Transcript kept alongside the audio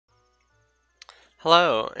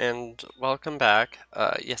Hello and welcome back.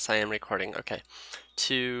 Yes, I am recording. Okay.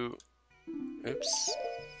 To oops.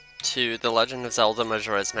 To The Legend of Zelda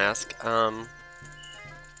Majora's Mask. Is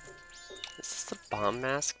this the bomb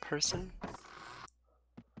mask person?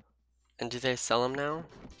 And do they sell them now?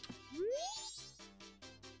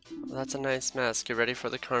 Well, that's a nice mask. You ready for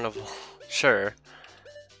the carnival? Sure.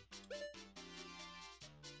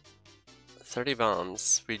 30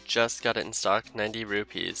 bombs. We just got it in stock. 90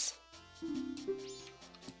 rupees.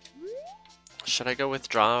 Should I go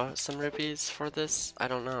withdraw some rupees for this? I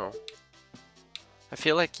don't know. I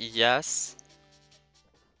feel like yes.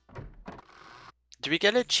 Do we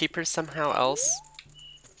get it cheaper somehow else?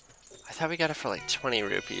 I thought we got it for like 20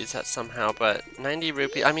 rupees that somehow, but 90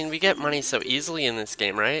 rupees, I mean, we get money so easily in this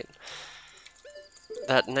game, right?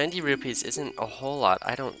 That 90 rupees isn't a whole lot,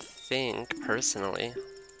 I don't think, personally.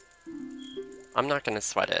 I'm not gonna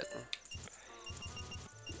sweat it.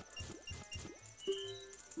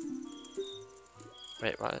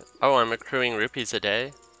 Wait, what? Oh, I'm accruing rupees a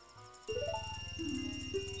day?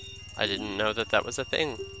 I didn't know that that was a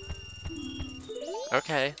thing.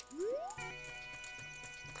 Okay.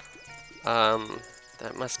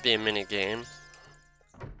 That must be a mini game.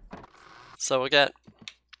 So we'll get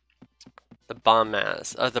the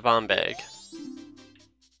the bomb bag.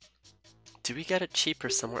 Do we get it cheaper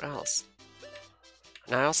somewhere else?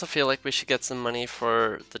 And I also feel like we should get some money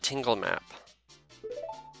for the Tingle map.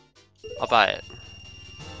 I'll buy it.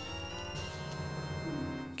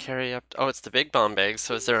 Carry up. Oh, it's the big bomb bag.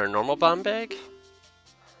 So is there a normal bomb bag?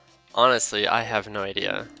 Honestly, I have no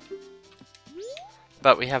idea.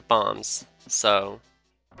 But we have bombs, so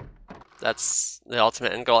that's the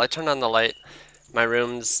ultimate end goal. I turned on the light. My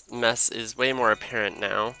room's mess is way more apparent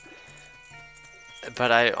now.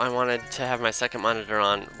 But I wanted to have my second monitor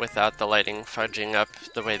on without the lighting fudging up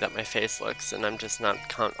the way that my face looks, and I'm just not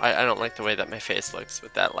I don't like the way that my face looks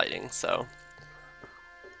with that lighting, so.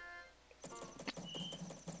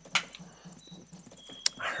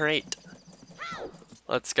 Alright.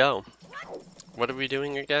 Let's go. What are we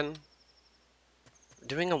doing again?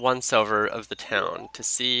 Doing a once-over of the town to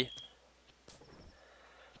see.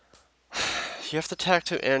 You have to talk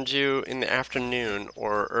to Anju in the afternoon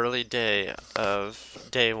or early day of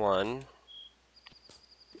day 1.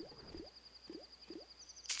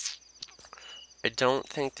 I don't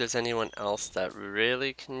think there's anyone else that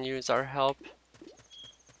really can use our help.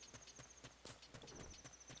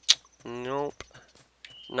 Nope.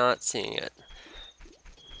 Not seeing it.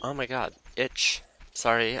 Oh my god. Itch.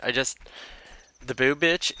 Sorry, the boob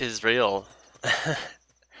itch is real.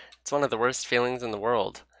 It's one of the worst feelings in the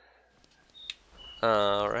world.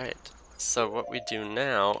 Alright. So what we do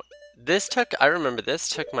now, I remember this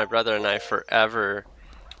took my brother and I forever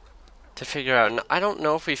to figure out. And I don't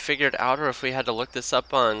know if we figured out or if we had to look this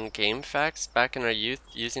up on GameFAQs back in our youth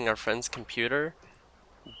using our friend's computer.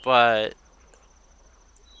 But,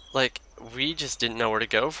 like, we just didn't know where to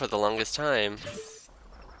go for the longest time.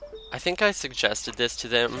 I think I suggested this to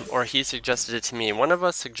them, or he suggested it to me. One of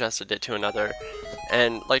us suggested it to another.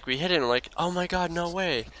 And, like, we hit it and like, oh my god, no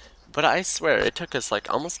way. But I swear, it took us,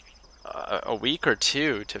 like, almost a week or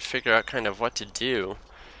two to figure out kind of what to do.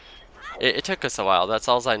 It took us a while, that's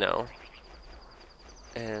all I know.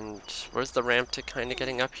 And where's the ramp to kind of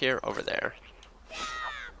getting up here? Over there.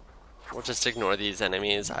 We'll just ignore these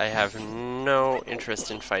enemies. I have no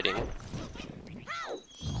interest in fighting.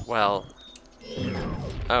 Well.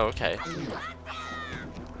 Oh, okay.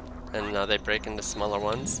 And now they break into smaller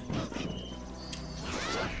ones.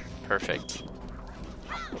 Perfect.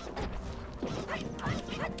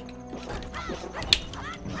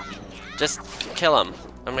 Just kill him.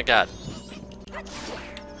 Oh my god.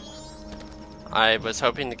 I was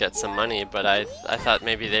hoping to get some money, but I thought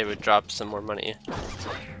maybe they would drop some more money.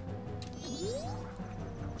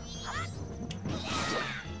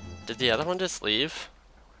 Did the other one just leave?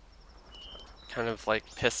 Kind of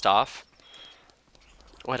like pissed off?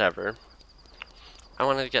 Whatever. I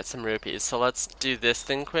wanted to get some rupees, so let's do this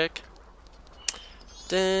thing quick.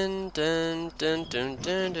 Dun dun dun dun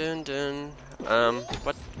dun dun dun.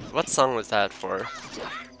 What song was that for?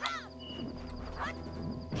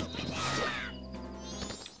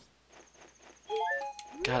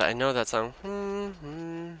 God, I know that song.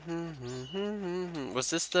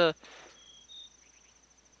 Was this the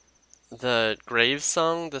grave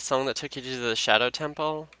song? The song that took you to the Shadow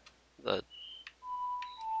Temple?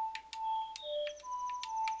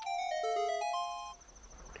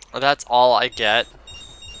 Oh, that's all I get?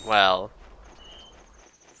 Well,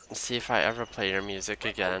 let's see if I ever play your music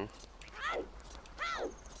again.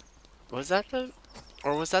 Was that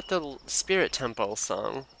the Spirit Temple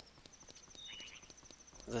song?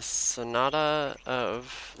 the Sonata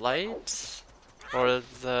of Light? Or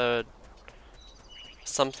the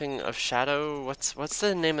something of Shadow? What's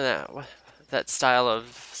the name of that? That style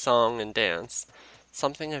of song and dance?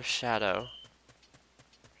 Something of Shadow.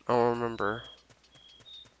 I don't remember.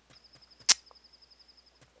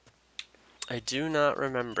 I do not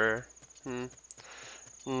remember.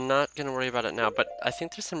 Not gonna worry about it now, but I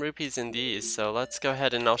think there's some rupees in these, so let's go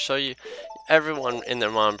ahead and I'll show you. Everyone in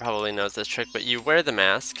their mom probably knows this trick, but you wear the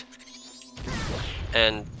mask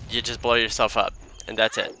and you just blow yourself up, and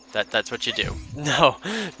that's it. That's what you do. No,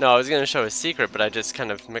 I was gonna show a secret, but I just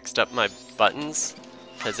kind of mixed up my buttons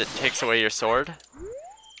because it takes away your sword,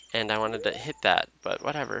 and I wanted to hit that, but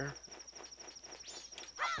whatever.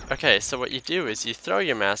 Okay, so what you do is you throw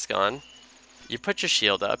your mask on, you put your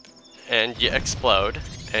shield up, and you explode,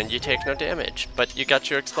 and you take no damage, but you got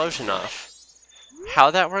your explosion off.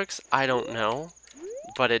 How that works, I don't know,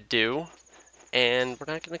 but it do, and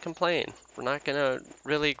we're not going to complain. We're not going to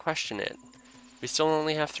really question it. We still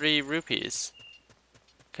only have 3 rupees.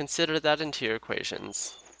 Consider that into your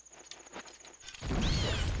equations.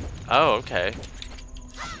 Oh, okay.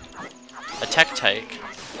 A tech take.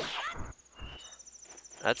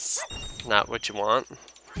 That's not what you want.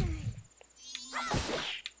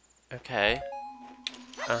 Okay.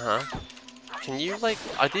 Uh-huh. Can you, like,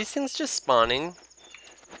 are these things just spawning?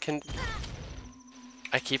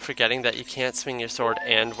 I keep forgetting that you can't swing your sword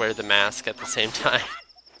and wear the mask at the same time.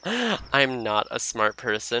 I'm not a smart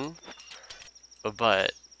person,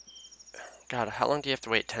 but God, how long do you have to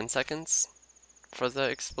wait? 10 seconds for the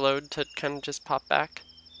explode to kind of just pop back?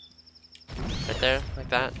 Right there, like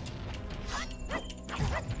that?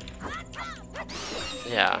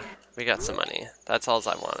 Yeah, we got some money. That's all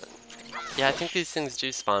I wanted. Yeah, I think these things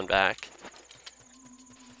do spawn back.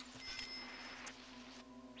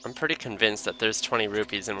 I'm pretty convinced that there's 20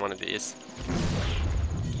 rupees in one of these.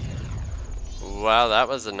 Wow, that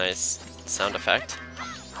was a nice sound effect.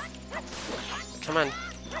 Come on.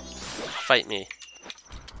 Fight me.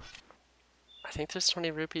 I think there's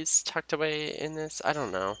 20 rupees tucked away in this. I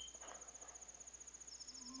don't know.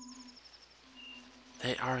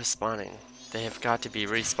 They are spawning. They have got to be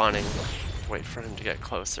respawning. Wait for him to get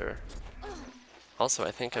closer. Also,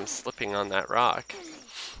 I think I'm slipping on that rock.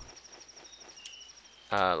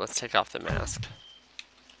 Let's take off the mask.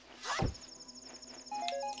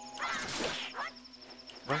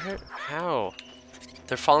 Where? How?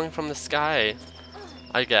 They're falling from the sky,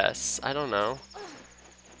 I guess. I don't know.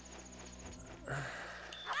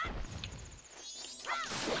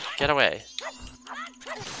 Get away.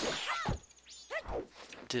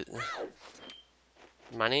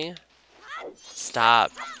 Money?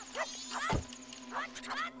 Stop.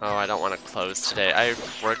 Oh, I don't want to close today. I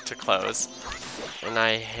work to close, and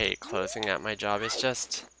I hate closing at my job. It's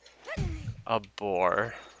just a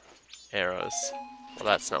bore. Arrows. Well,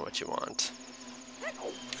 that's not what you want.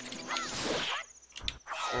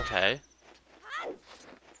 Okay.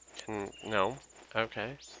 No.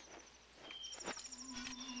 Okay.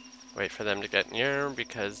 Wait for them to get near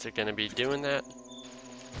because they're gonna be doing that.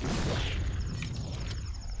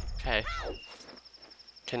 Okay.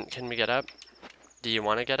 Can we get up? Do you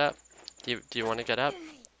want to get up? Do you want to get up?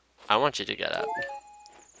 I want you to get up.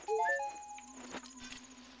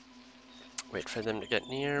 Wait for them to get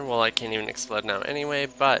near. Well, I can't even explode now anyway,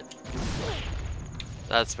 but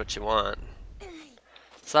that's what you want.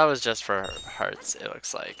 So that was just for hearts, it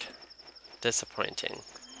looks like. Disappointing.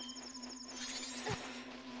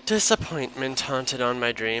 Disappointment haunted on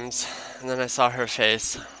my dreams, and then I saw her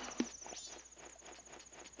face.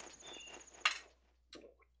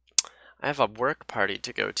 I have a work party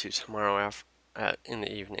to go to tomorrow in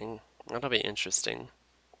the evening. That'll be interesting.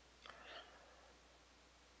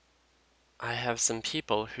 I have some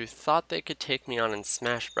people who thought they could take me on in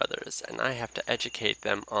Smash Brothers, and I have to educate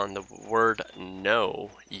them on the word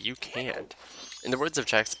no, you can't. In the words of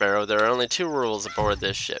Jack Sparrow, there are only 2 rules aboard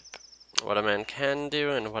this ship. What a man can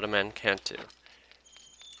do and what a man can't do.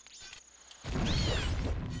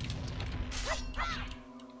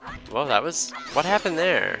 Whoa, that was... What happened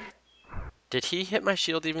there? Did he hit my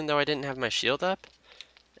shield even though I didn't have my shield up?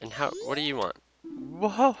 And how... What do you want?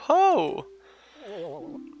 Whoa, ho!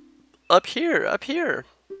 Up here, up here!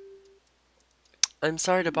 I'm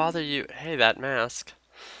sorry to bother you. Hey, that mask.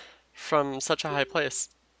 From such a high place.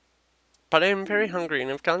 But I am very hungry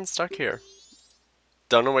and have gotten stuck here.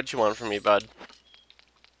 Don't know what you want from me, bud.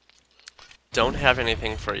 Don't have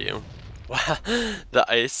anything for you. Wow, the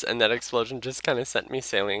ice and that explosion just kind of sent me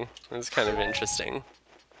sailing. It was kind of interesting.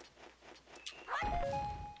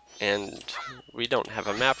 And we don't have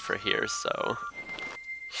a map for here, so...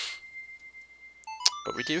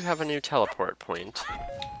 But we do have a new teleport point.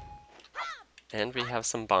 And we have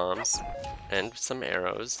some bombs. And some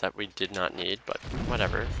arrows that we did not need, but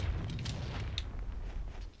whatever.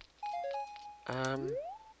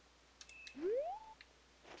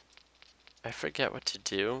 I forget what to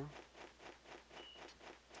do.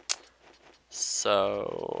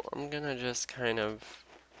 So I'm gonna just kind of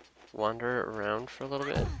wander around for a little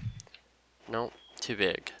bit. Nope, too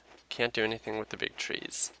big. Can't do anything with the big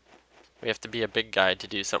trees. We have to be a big guy to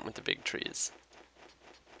do something with the big trees.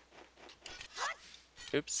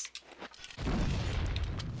 Oops.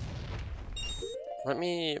 Let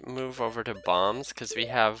me move over to bombs, because we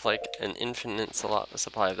have like an infinite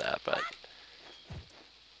supply of that, but...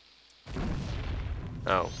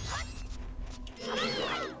 Oh.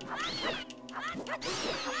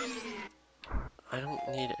 I don't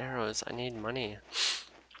need arrows, I need money.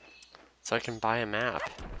 So I can buy a map.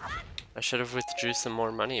 I should have withdrew some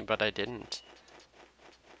more money, but I didn't.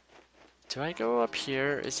 Do I go up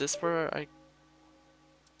here? Is this where I...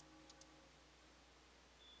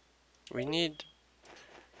 We need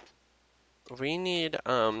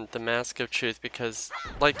the Mask of Truth, because,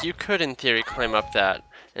 like, you could in theory climb up that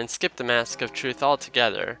and skip the Mask of Truth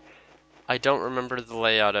altogether. I don't remember the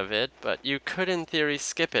layout of it, but you could in theory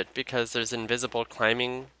skip it because there's invisible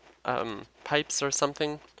climbing pipes or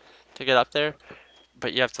something to get up there.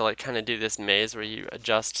 But you have to like kind of do this maze where you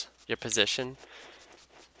adjust your position.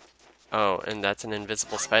 Oh, and that's an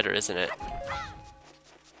invisible spider, isn't it?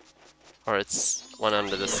 Or it's one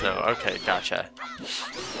under the snow. Okay, gotcha.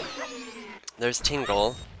 There's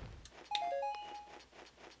Tingle.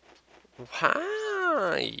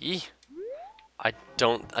 Hi.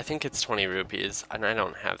 I think it's 20 rupees, and I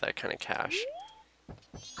don't have that kind of cash.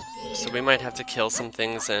 So we might have to kill some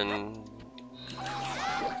things, and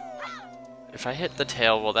if I hit the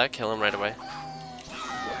tail, will that kill him right away?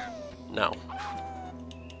 No.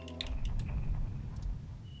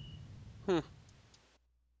 What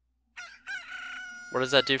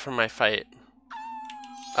does that do for my fight?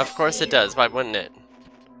 Of course it does, why wouldn't it?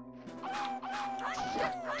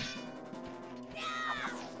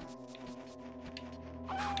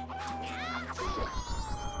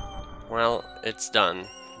 Well, it's done.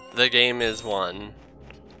 The game is won.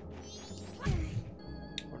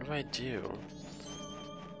 What do I do?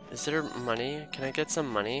 Is there money? Can I get some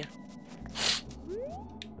money?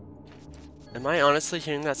 Am I honestly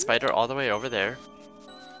hearing that spider all the way over there?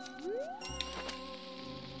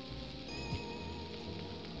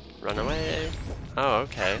 Run away. Oh,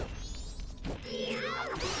 okay.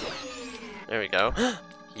 There we go.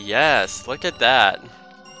 Yes, look at that.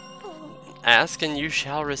 Ask and you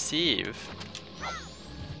shall receive.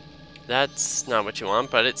 That's not what you want,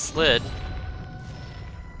 but it slid.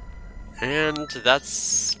 And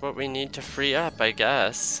that's what we need to free up, I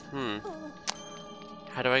guess.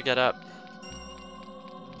 How do I get up?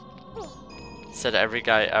 Said every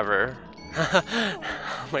guy ever.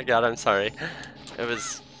 Oh my god, I'm sorry.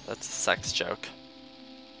 That's a sex joke.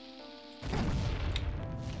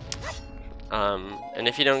 And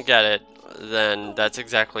if you don't get it, then that's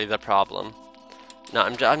exactly the problem. No,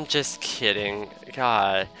 I'm just kidding.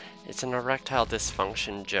 God, it's an erectile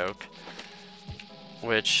dysfunction joke.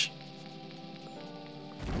 Which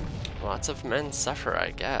lots of men suffer, I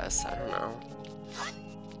guess. I don't know.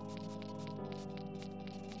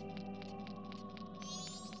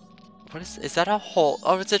 What is that a hole?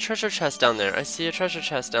 Oh, it's a treasure chest down there. I see a treasure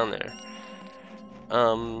chest down there.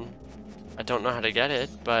 I don't know how to get it,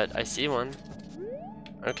 but I see one.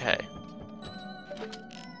 Okay.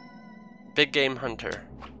 Big game hunter.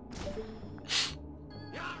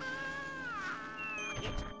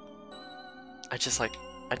 I just like it.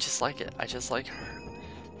 I just like her.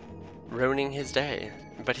 Ruining his day.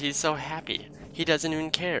 But he's so happy. He doesn't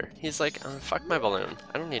even care. He's like, oh, fuck my balloon.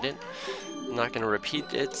 I don't need it. I'm not gonna repeat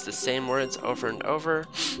it. It's the same words over and over.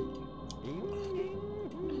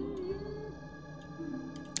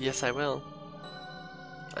 Yes, I will.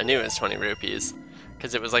 I knew it was 20 rupees.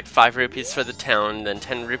 Because it was like 5 rupees for the town, then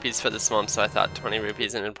 10 rupees for the swamp, so I thought 20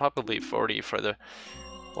 rupees, and then probably 40 for the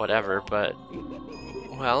whatever, but...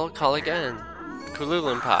 Well, call again.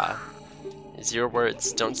 Kululimpa. Is your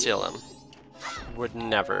words, don't steal them. Would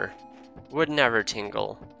never. Would never,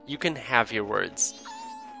 Tingle. You can have your words.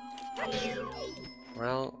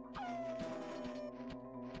 Well...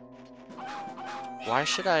 Why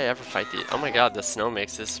should I ever fight these? Oh my god, the snow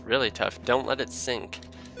makes this really tough. Don't let it sink.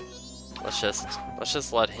 Let's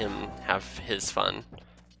just let him have his fun.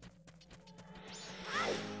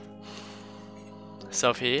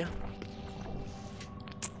 Sophie?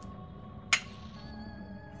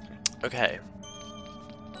 Okay.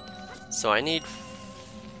 So I need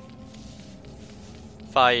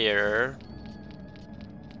fire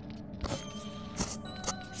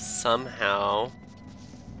somehow.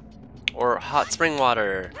 Or hot spring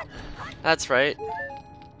water. That's right.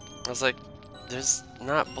 I was like, there's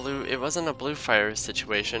not blue, it wasn't a blue fire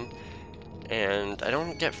situation. And I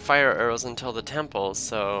don't get fire arrows until the temple,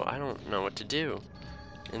 so I don't know what to do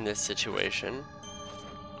in this situation.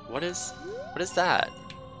 What is that?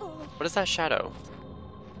 What is that shadow?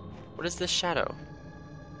 What is this shadow?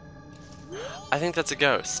 I think that's a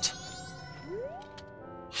ghost.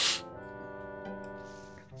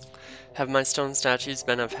 Have my stone statues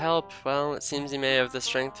been of help? Well, it seems you may have the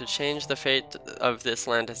strength to change the fate of this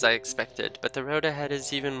land as I expected, but the road ahead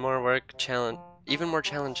is even more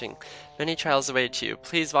challenging. Many trials await you.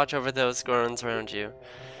 Please watch over those Gorons around you.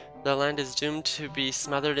 The land is doomed to be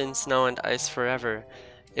smothered in snow and ice forever.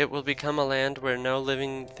 It will become a land where no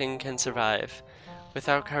living thing can survive.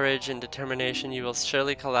 Without courage and determination, you will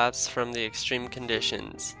surely collapse from the extreme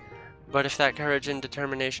conditions. But if that courage and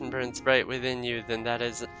determination burns bright within you, then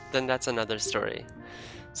that's another story.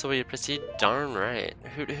 So will you proceed? Darn right.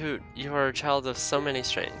 Hoot hoot, you are a child of so many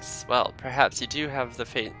strengths. Well, perhaps you do have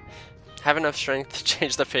enough strength to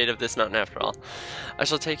change the fate of this mountain after all. I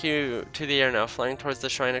shall take you to the air now, flying towards the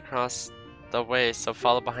shrine across the way, so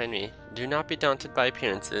follow behind me. Do not be daunted by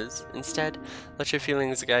appearances. Instead, let your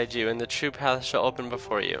feelings guide you, and the true path shall open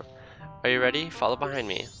before you. Are you ready? Follow behind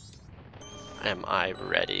me. Am I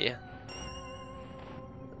ready?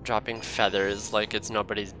 Dropping feathers like it's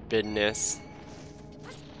nobody's business.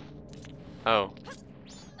 Oh.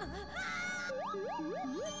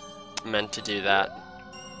 Meant to do that.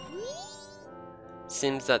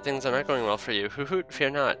 Seems that things are not going well for you. Hoo hoot, fear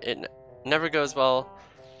not. It never goes well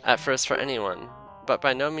at first for anyone, but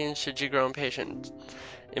by no means should you grow impatient.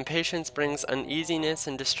 Impatience brings uneasiness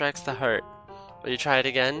and distracts the heart. Will you try it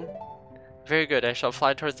again? Very good, I shall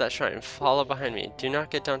fly towards that shrine. Follow behind me. Do not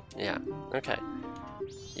get down. Yeah, okay.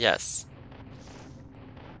 Yes.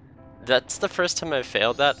 That's the first time I've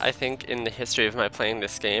failed that, I think, in the history of my playing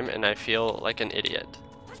this game, and I feel like an idiot.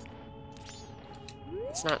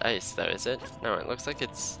 It's not ice, though, is it? No, it looks like it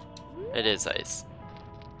is ice.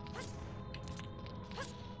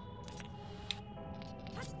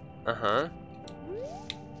 Uh-huh.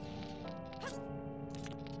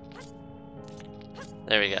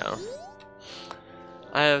 There we go.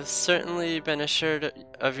 I have certainly been assured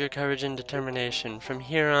of your courage and determination. From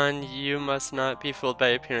here on, you must not be fooled by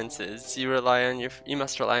appearances. You must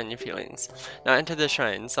rely on your feelings. Now enter the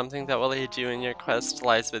shrine. Something that will aid you in your quest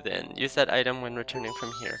lies within. Use that item when returning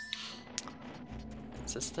from here.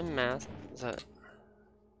 Is this the mask? Is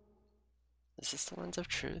this the Lens of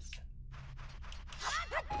Truth?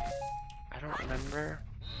 I don't remember.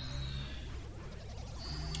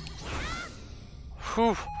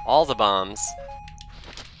 Whew! All the bombs.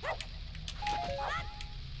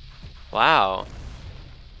 Wow.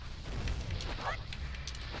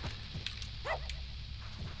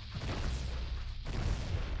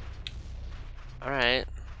 Alright.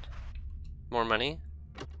 More money?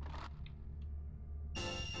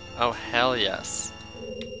 Oh, hell yes.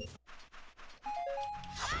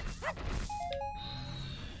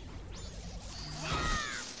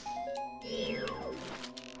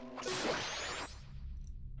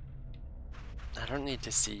 I don't need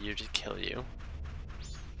to see you to kill you.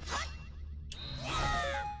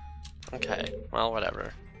 Okay, well,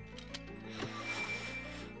 whatever.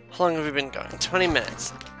 How long have we been going? 20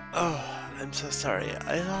 minutes. Oh, I'm so sorry.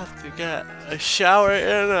 I have to get a shower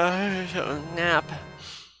and a nap.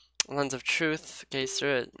 Lens of Truth. Gaze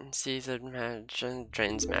through it and sees it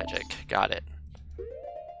drains magic. Got it.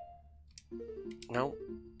 Nope.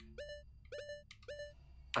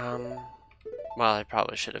 Well, I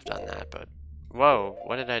probably should have done that, but... Whoa,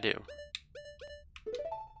 what did I do?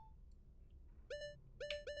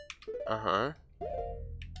 Uh-huh.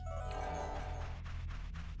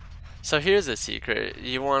 So here's a secret.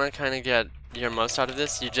 You want to kind of get your most out of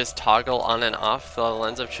this, you just toggle on and off the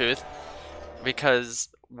Lens of Truth, because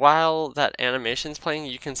while that animation's playing,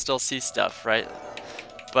 you can still see stuff, right?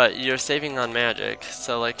 But you're saving on magic,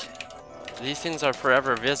 so like, these things are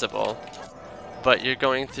forever visible, but you're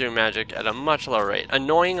going through magic at a much lower rate.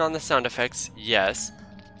 Annoying on the sound effects, yes,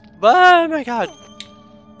 but oh my god!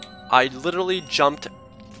 I literally jumped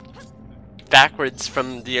backwards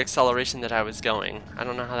from the acceleration that I was going. I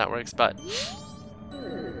don't know how that works, but...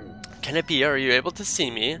 Can it be? Are you able to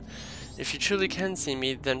see me? If you truly can see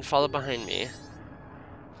me, then follow behind me.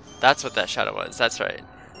 That's what that shadow was. That's right.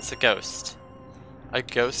 It's a ghost. A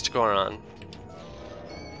ghost Goron.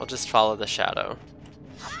 We'll just follow the shadow.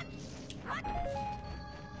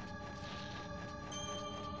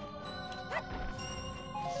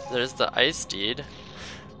 There's the ice deed.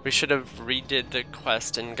 We should have redid the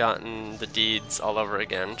quest and gotten the deeds all over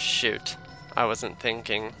again. Shoot. I wasn't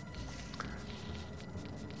thinking.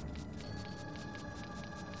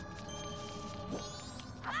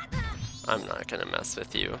 I'm not gonna mess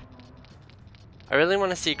with you. I really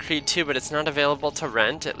want to see Creed 2, but it's not available to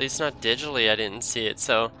rent, at least not digitally. I didn't see it,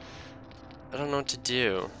 so I don't know what to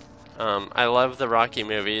do. I love the Rocky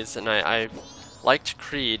movies, and I liked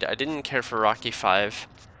Creed. I didn't care for Rocky 5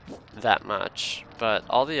 that much, but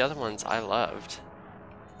all the other ones I loved.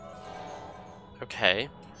 Okay.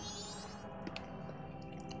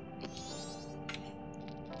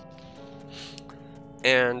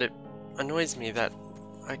 And it annoys me that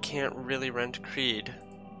I can't really rent Creed.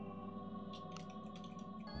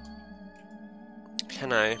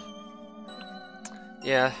 Can I?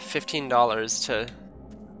 Yeah, $15 to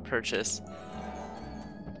purchase.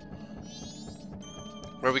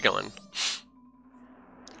 Where are we going?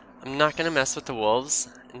 I'm not gonna mess with the wolves.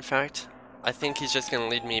 In fact, I think he's just gonna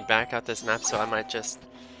lead me back out this map, so I might just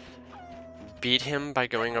beat him by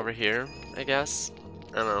going over here, I guess.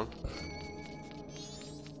 I don't know.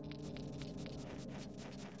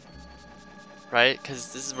 Right?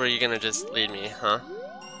 Because this is where you're gonna just lead me, huh?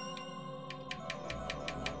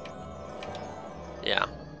 Yeah.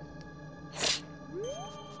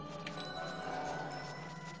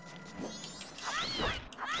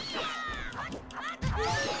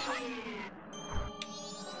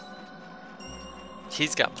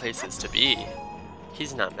 He's got places to be.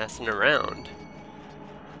 He's not messing around.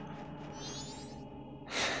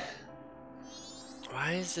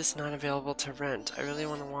 Why is this not available to rent? I really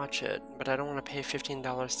want to watch it, but I don't want to pay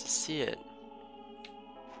 $15 to see it.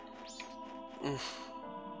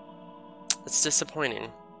 It's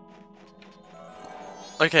disappointing.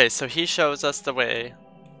 Okay, so he shows us the way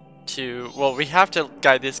to... Well, we have to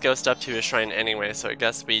guide this ghost up to a shrine anyway, so I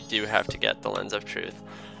guess we do have to get the Lens of Truth.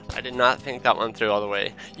 I did not think that one through all the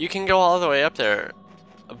way. You can go all the way up there,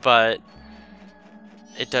 but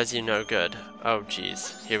it does you no good. Oh,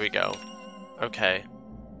 jeez. Here we go. Okay.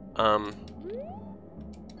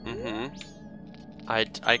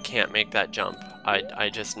 I can't make that jump. I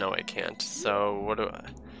just know I can't. So what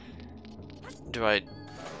do I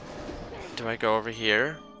go over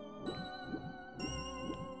here?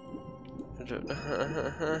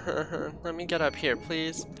 Let me get up here,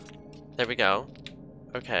 please. There we go.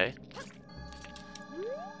 Okay.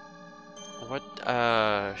 What,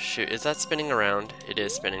 shoot, is that spinning around? It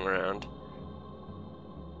is spinning around.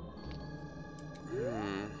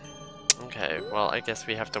 Okay, well, I guess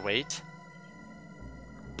we have to wait.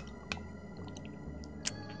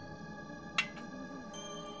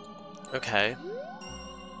 Okay.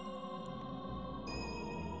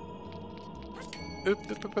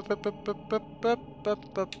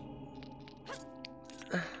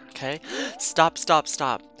 Okay. Stop, stop,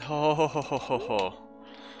 stop. Ho, ho, ho, ho, ho, ho.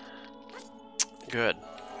 Good.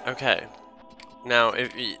 Okay. Now,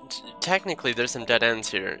 technically there's some dead ends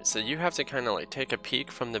here, so you have to kind of like take a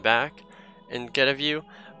peek from the back and get a view,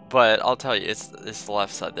 but I'll tell you, it's the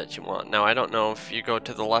left side that you want. Now, I don't know if you go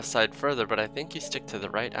to the left side further, but I think you stick to the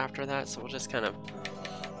right after that, so we'll just kind of...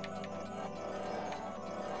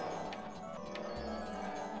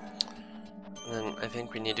 And then I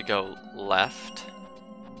think we need to go left,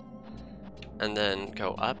 and then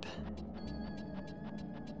go up,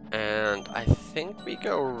 and I think we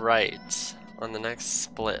go right on the next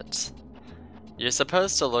split. You're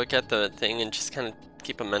supposed to look at the thing and just kind of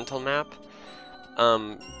keep a mental map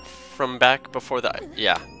from back before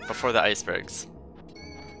before the icebergs,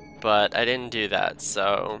 but I didn't do that.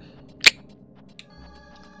 So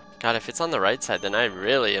God, if it's on the right side, then I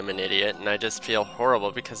really am an idiot, and I just feel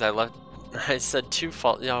horrible because I said two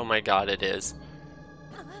fault. Oh my God, it is.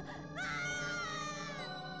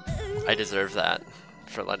 I deserve that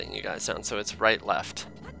for letting you guys down. So it's right, left.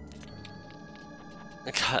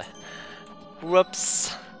 God.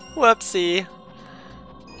 Whoops. Whoopsie.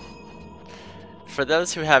 For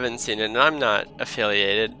those who haven't seen it, and I'm not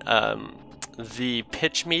affiliated, the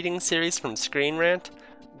pitch meeting series from Screen Rant,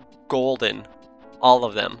 golden. All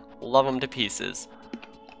of them. Love them to pieces.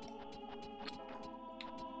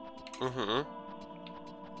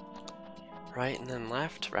 Right and then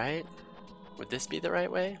left, right? Would this be the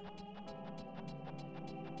right way?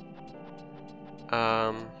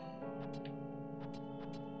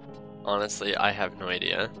 Honestly, I have no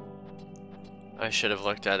idea. I should have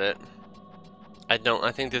looked at it. I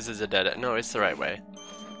think this is a dead end. No, it's the right way.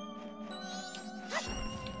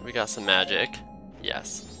 We got some magic.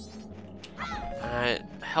 Yes. Alright,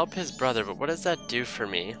 help his brother, but what does that do for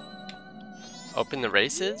me? Open the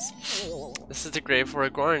races? This is the grave where a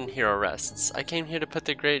Goron hero rests. I came here to put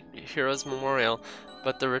the great hero's memorial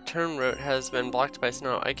but the return route has been blocked by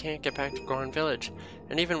snow. I can't get back to Goron Village.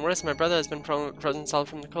 And even worse, my brother has been frozen solid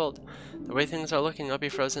from the cold. The way things are looking, I'll be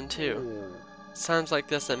frozen too. It's times like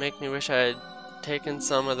this that make me wish I had taken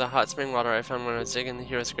some of the hot spring water I found when I was digging the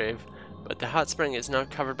hero's grave. But the hot spring is now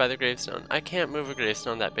covered by the gravestone. I can't move a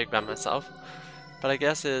gravestone that big by myself. But I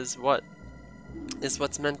guess is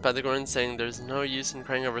what's meant by the Goron saying there's no use in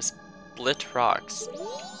crying over split rocks.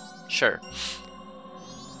 Sure.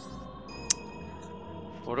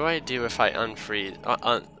 What do I do if I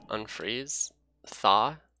unfreeze?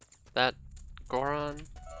 Thaw that Goron?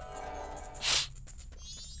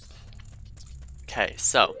 Okay,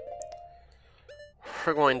 so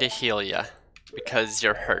we're going to heal ya because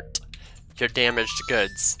you're hurt. You're damaged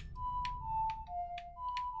goods.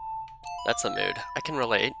 That's a mood. I can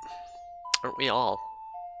relate. Aren't we all?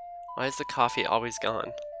 Why is the coffee always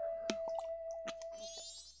gone?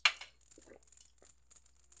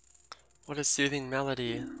 What a soothing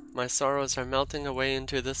melody. My sorrows are melting away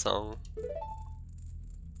into the song.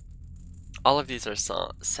 All of these are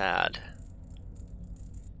sad.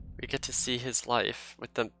 We get to see his life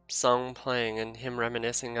with the song playing and him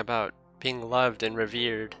reminiscing about being loved and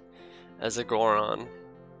revered as a Goron.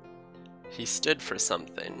 He stood for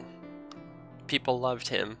something. People loved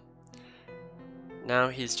him. Now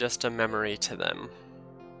he's just a memory to them.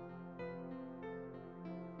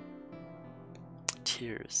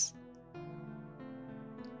 Tears.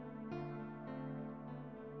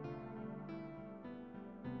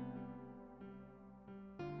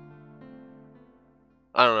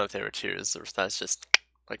 I don't know if they were tears or if that's just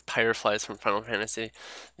like fireflies from Final Fantasy.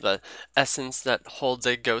 The essence that holds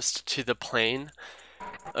a ghost to the plane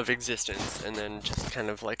of existence and then just kind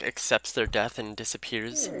of like accepts their death and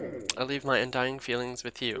disappears. I leave my undying feelings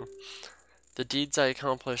with you. The deeds I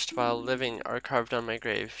accomplished while living are carved on my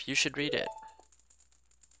grave. You should read it.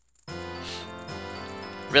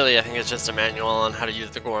 Really, I think it's just a manual on how to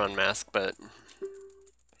use the Goron mask, but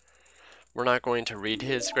we're not going to read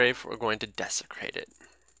his grave, we're going to desecrate it.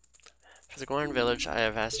 For the Goron village, I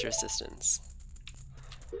have asked your assistance.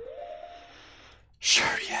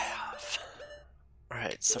 Sure you have.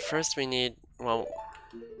 Alright, so first we need, well,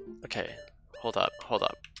 okay, hold up.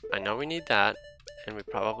 I know we need that, and we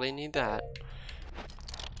probably need that.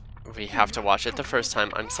 We have to watch it the first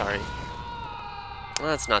time, I'm sorry. Well,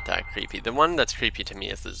 that's not that creepy. The one that's creepy to me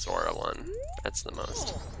is the Zora one. That's the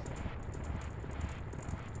most.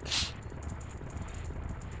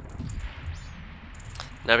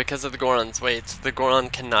 Now because of the Goron's weight, the Goron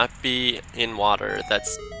cannot be in water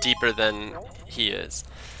that's deeper than he is.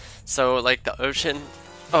 So like the ocean,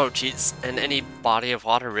 oh geez, and any body of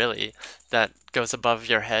water really that goes above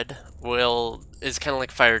your head is kind of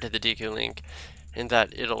like Fire to the Deku Link, in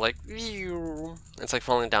that it'll like, it's like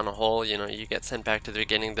falling down a hole, you know, you get sent back to the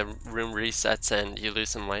beginning, the room resets and you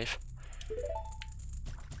lose some life.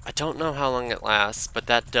 I don't know how long it lasts, but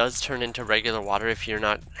that does turn into regular water if you're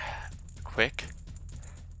not quick.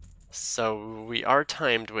 So we are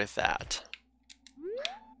timed with that.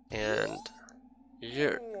 And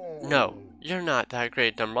no, you're not that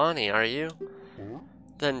great Darmani, are you?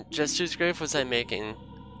 Then just whose grave was I making?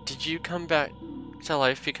 Did you come back to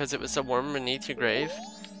life because it was so warm beneath your grave?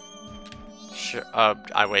 Sure,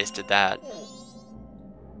 I wasted that.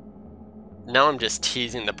 Now I'm just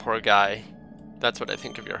teasing the poor guy. That's what I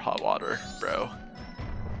think of your hot water, bro.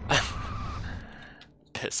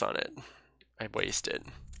 Piss on it. I wasted.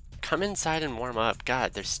 Come inside and warm up.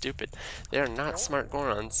 God, they're stupid. They are not smart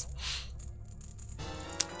Gorons.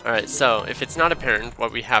 Alright, so if it's not apparent,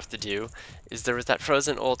 what we have to do is there was that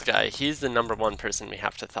frozen old guy. He's the #1 person we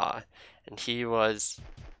have to thaw. And he was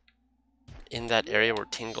in that area where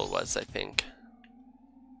Tingle was, I think.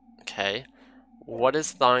 Okay. What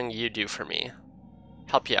does thawing you do for me?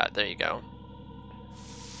 Help you out. There you go.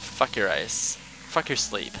 Fuck your ice. Fuck your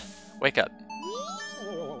sleep. Wake up.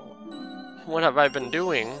 What have I been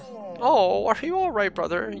doing? Oh, are you alright,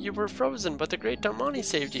 brother? You were frozen, but the Great Darmani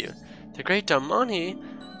saved you. The Great Darmani?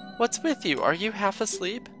 What's with you? Are you half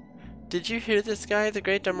asleep? Did you hear this guy? The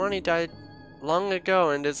Great Darmani died long ago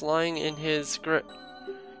and is lying in his grave.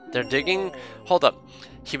 They're digging? Hold up.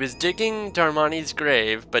 He was digging Darmani's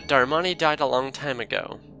grave, but Darmani died a long time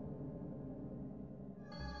ago.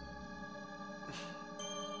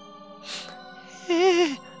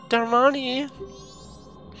 Darmani!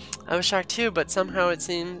 I was shocked too, but somehow it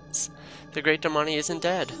seems the Great Darmani isn't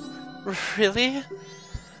dead. Really?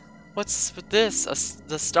 What's with this?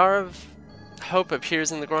 The Star of Hope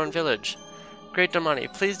appears in the Goron village. Great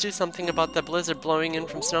Darmani, please do something about the blizzard blowing in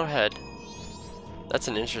from Snowhead. That's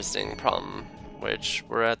an interesting problem, which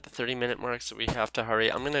we're at the 30-minute mark, so we have to hurry.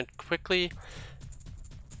 I'm gonna quickly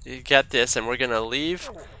get this, and we're gonna leave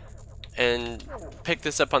and pick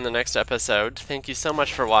this up on the next episode. Thank you so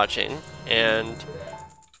much for watching, and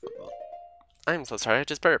I'm so sorry, I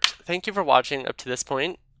just burped. Thank you for watching up to this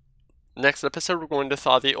point. Next episode, we're going to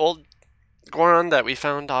thaw the old Goron that we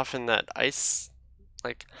found off in that ice,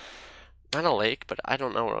 like, not a lake, but I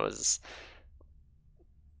don't know where it was.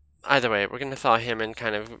 Either way, we're going to thaw him and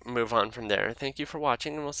kind of move on from there. Thank you for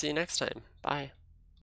watching, and we'll see you next time. Bye.